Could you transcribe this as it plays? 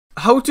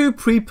How to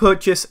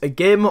pre-purchase a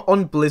game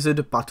on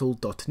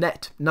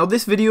blizzardbattle.net. Now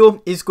this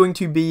video is going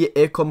to be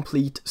a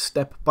complete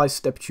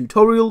step-by-step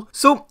tutorial,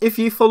 so if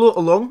you follow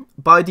along,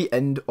 by the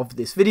end of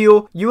this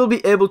video, you will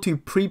be able to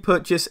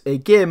pre-purchase a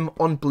game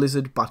on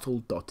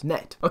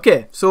blizzardbattle.net.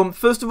 Okay, so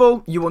first of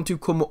all, you want to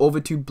come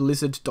over to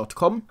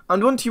blizzard.com,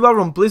 and once you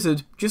are on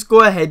Blizzard, just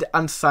go ahead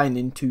and sign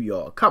into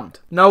your account.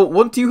 Now,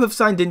 once you have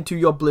signed into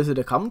your Blizzard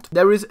account,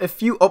 there is a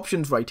few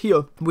options right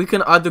here. We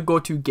can either go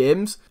to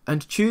games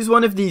and choose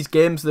one of these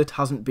games that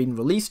hasn't been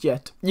released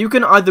yet. You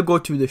can either go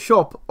to the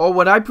shop, or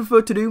what I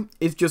prefer to do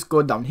is just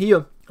go down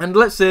here. And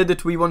let's say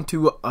that we want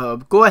to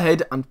go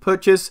ahead and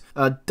purchase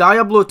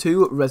Diablo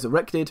 2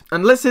 Resurrected.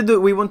 And let's say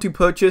that we want to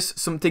purchase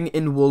something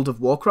in World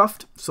of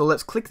Warcraft. So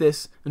let's click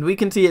this, and we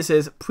can see it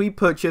says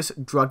pre-purchase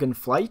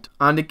Dragonflight.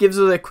 And it gives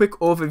us a quick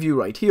overview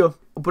right here.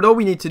 But all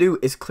we need to do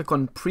is click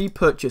on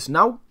pre-purchase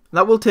now.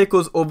 That will take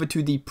us over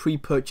to the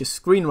pre-purchase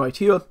screen right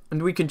here.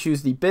 And we can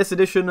choose the base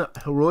edition,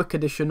 heroic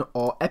edition,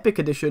 or epic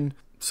edition.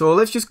 So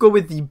let's just go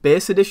with the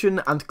base edition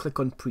and click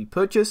on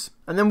pre-purchase,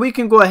 and then we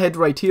can go ahead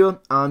right here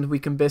and we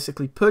can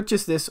basically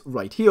purchase this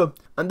right here,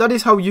 and that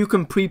is how you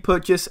can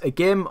pre-purchase a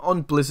game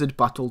on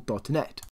blizzardbattle.net.